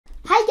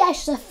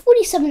guys, it's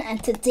 47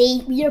 and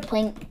today we are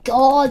playing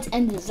Gods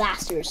and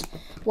Disasters.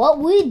 What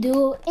we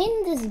do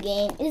in this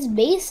game is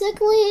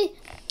basically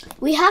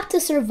we have to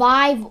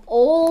survive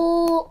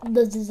all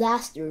the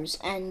disasters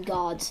and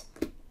gods.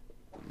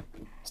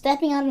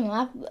 Stepping out of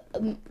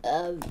the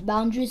map,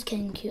 boundaries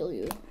can kill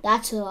you.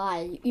 That's a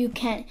lie. You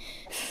can't.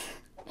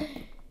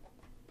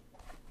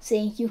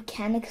 Saying you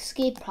can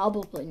escape,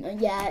 probably. No,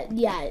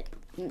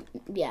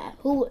 yeah.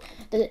 Who?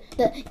 The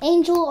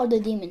angel or the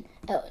demon?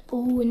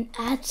 Oh, an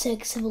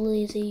Aztec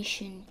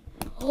civilization.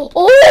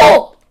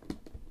 Oh!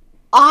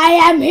 I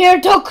am here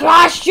to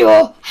crush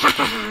you!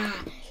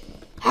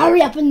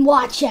 Hurry up and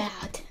watch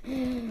out!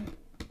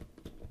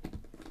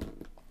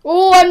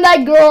 Oh, I'm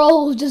that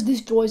girl who just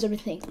destroys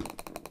everything.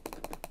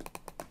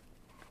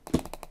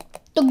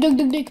 Dug.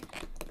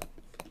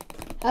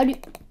 How do you...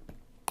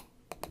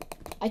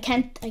 I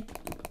can't...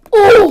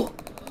 Oh!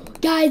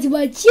 Guys,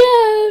 watch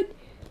out!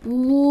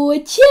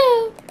 Watch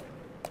out!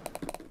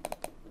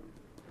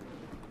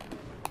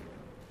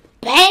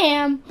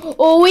 Bam!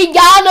 Oh, we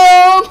got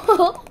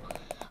him!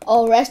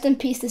 Oh, rest in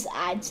peace, this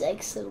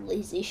Aztec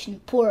civilization.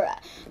 Poor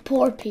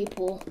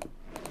people.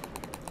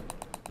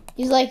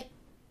 He's like...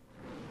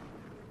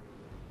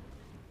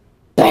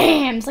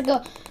 Bam! It's like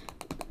a...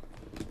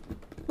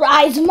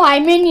 Rise, my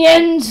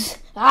minions!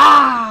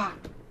 Ah!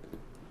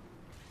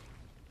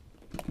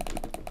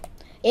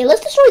 Hey,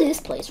 let's destroy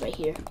this place right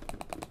here.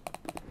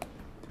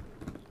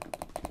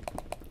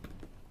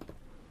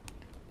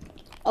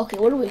 Okay,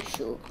 what do we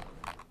shoot?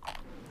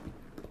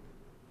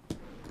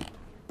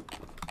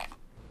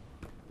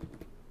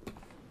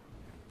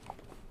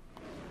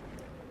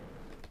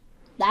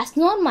 That's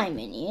not my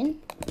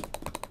minion.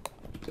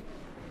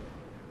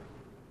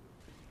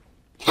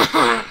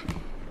 Haha!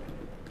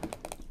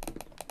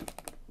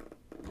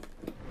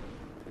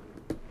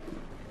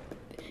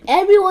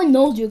 Everyone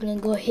knows you're gonna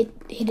go hit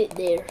it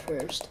there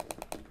first.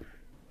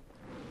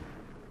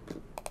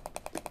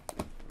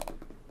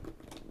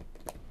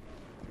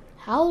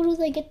 How do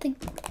they get the...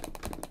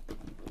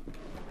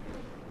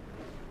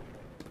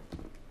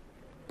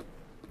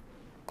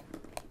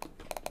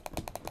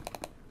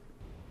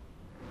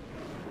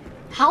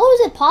 How is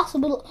it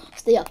possible to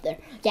stay up there?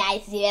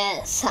 Guys,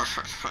 yes.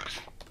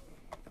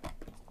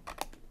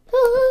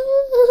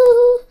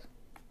 Oh,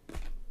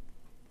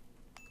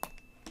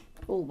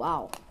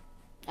 wow.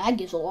 That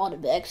gives a lot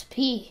of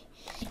XP.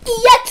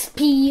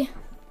 EXP!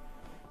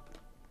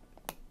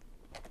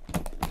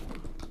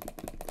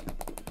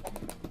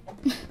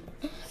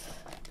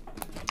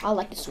 I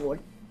like the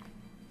sword.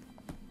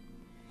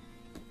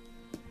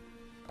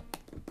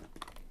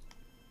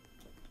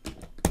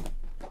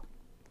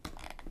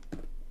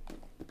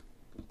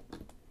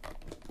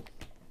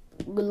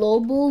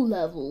 Global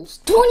levels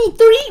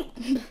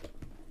 23.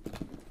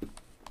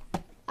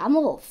 I'm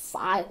level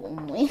 5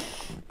 only.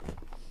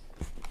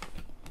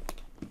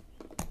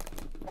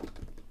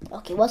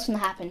 Okay, what's gonna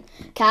happen?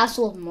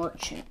 Castle of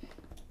Merchant.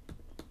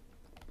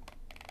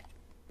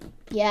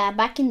 Yeah,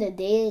 back in the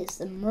days,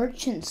 the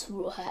merchants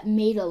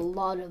made a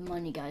lot of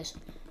money, guys.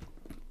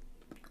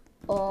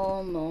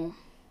 Oh no.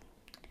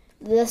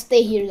 Let's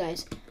stay here,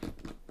 guys.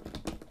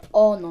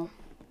 Oh no.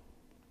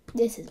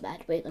 This is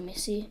bad. Wait, let me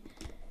see.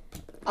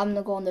 I'm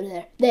gonna go under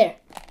there. There.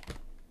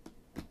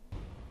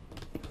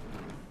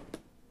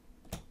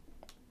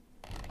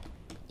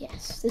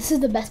 Yes, this is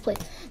the best place.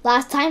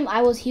 Last time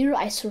I was here,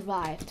 I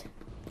survived.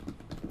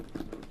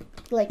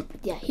 Like,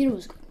 yeah, here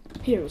was good.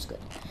 Here was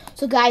good.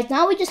 So guys,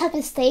 now we just have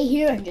to stay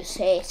here and just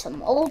say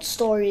some old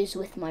stories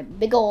with my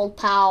big old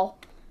pal.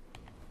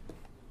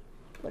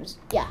 What is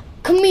it? Yeah,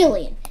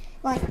 Chameleon.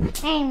 Like,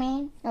 hey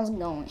man, how's it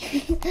going?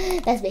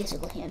 That's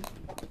basically him.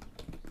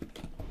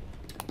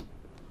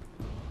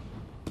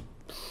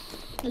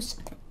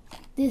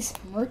 This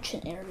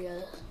merchant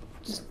area,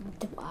 just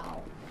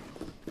wow.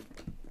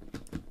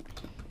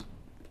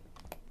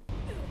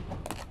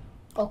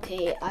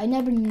 Okay, I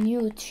never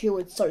knew she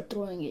would start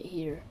throwing it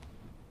here.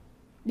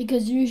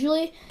 Because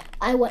usually,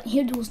 I went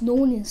here, there was no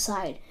one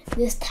inside.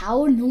 This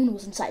tower, no one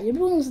was inside.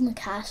 Everyone was in the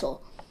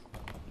castle.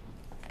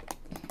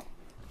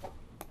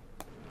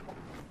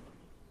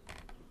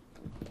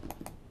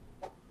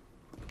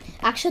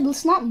 Actually,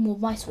 let's not move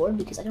my sword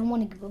because I don't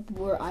want to give up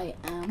where I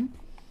am.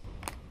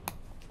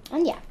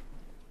 And yeah.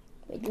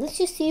 Wait, let's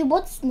just see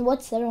what's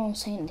everyone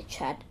saying in the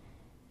chat.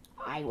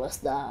 I was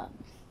the...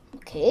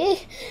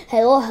 Okay.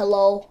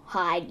 Hello.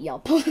 Hi,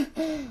 yup.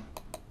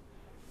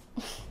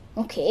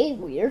 Okay,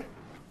 weird.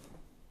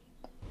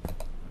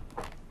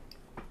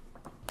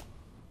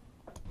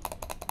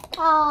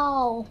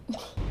 Oh.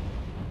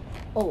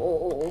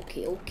 Oh,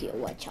 okay.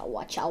 Watch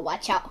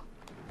out.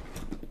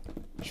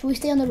 Should we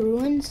stay on the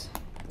ruins?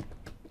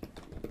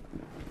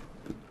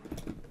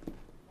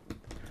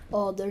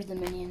 Oh, there's the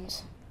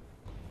minions.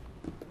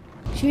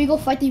 Should we go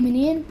fight the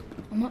minion?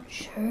 I'm not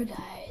sure,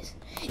 guys.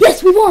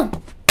 Yes, we won!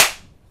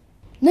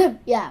 No,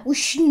 yeah, we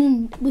should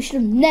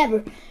have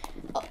never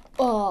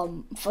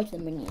fight the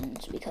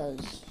minions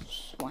because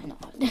why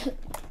not?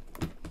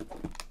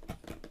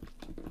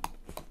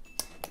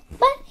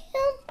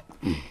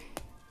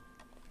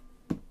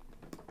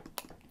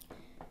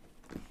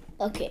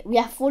 Okay, we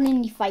have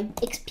 495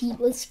 XP.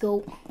 Let's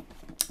go.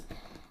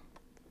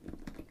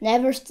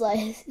 Never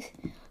slice.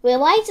 Wait,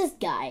 why is this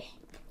guy?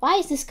 Why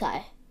is this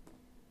guy?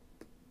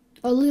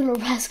 A little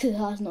rascal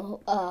has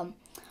no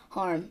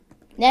harm.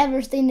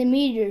 Never stay in the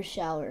meteor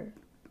shower.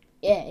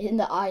 Yeah, in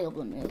the eye of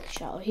the meteor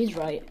shower. He's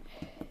right.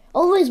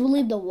 Always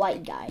believe the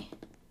white guy.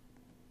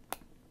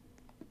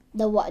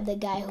 The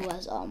guy who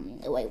has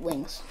white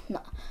wings. No.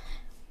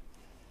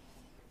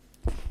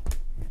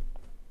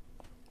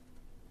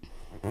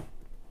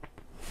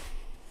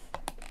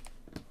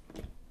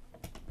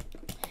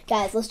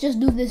 Guys, let's just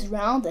do this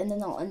round and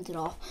then I'll end it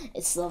off.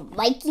 It's the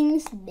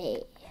Vikings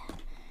Day.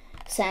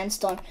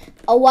 Sandstorm.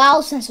 A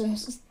wild sandstorm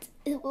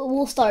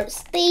will start.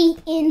 Stay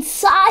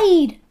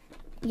inside.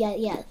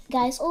 Yeah.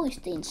 Guys, always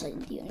stay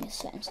inside during a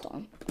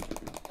sandstorm.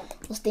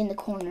 Let's stay in the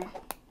corner.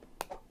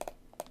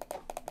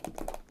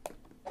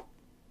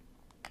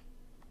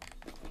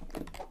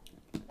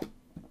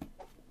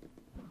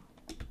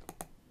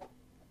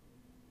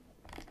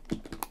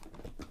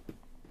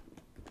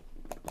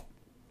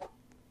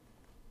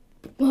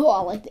 Oh,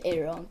 I like the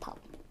area on top.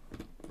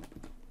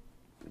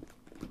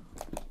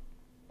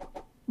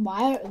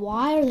 Why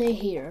are they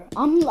here?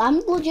 I'm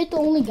legit the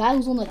only guy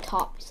who's on the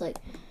top. It's like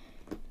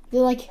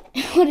they're like,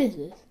 what is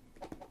this?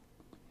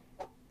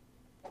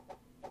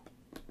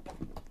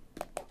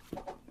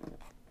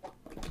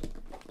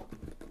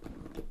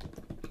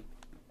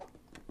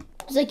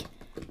 It's like,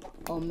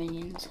 oh,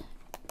 minions.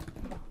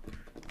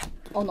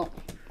 Oh no,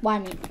 why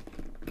me?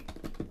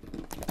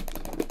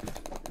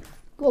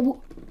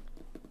 Oh,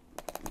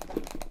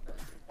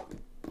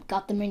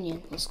 got the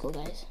minion. Let's go,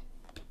 guys.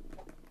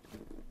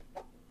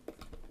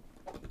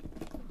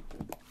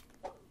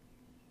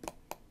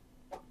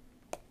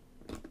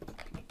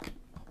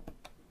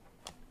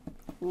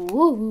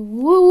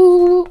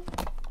 Woo!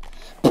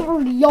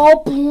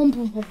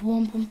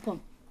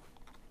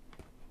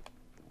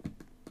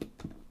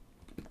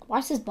 Why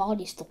is his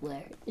body still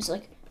there? It's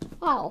like,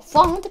 I'll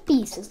fall into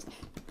pieces.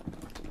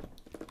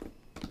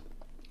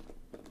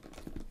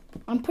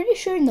 I'm pretty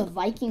sure in the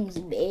Vikings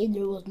Bay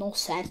there was no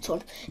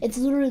sandstorm. It's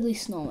literally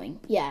snowing.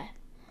 Yeah,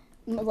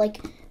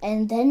 like,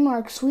 and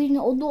Denmark, Sweden,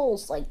 all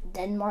those like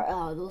Denmark,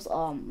 those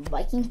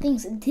Viking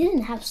things, it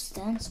didn't have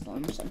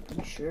sandstorms. I'm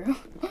pretty sure.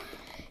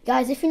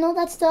 Guys, if you know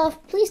that stuff,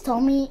 please tell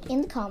me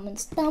in the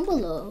comments down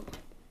below.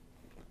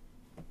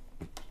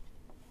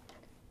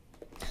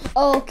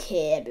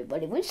 Okay,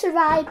 everybody, we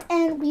survived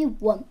and we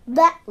won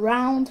that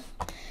round.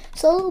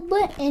 So,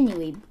 but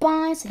anyway,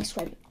 bye,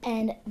 subscribe,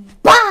 and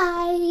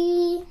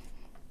bye!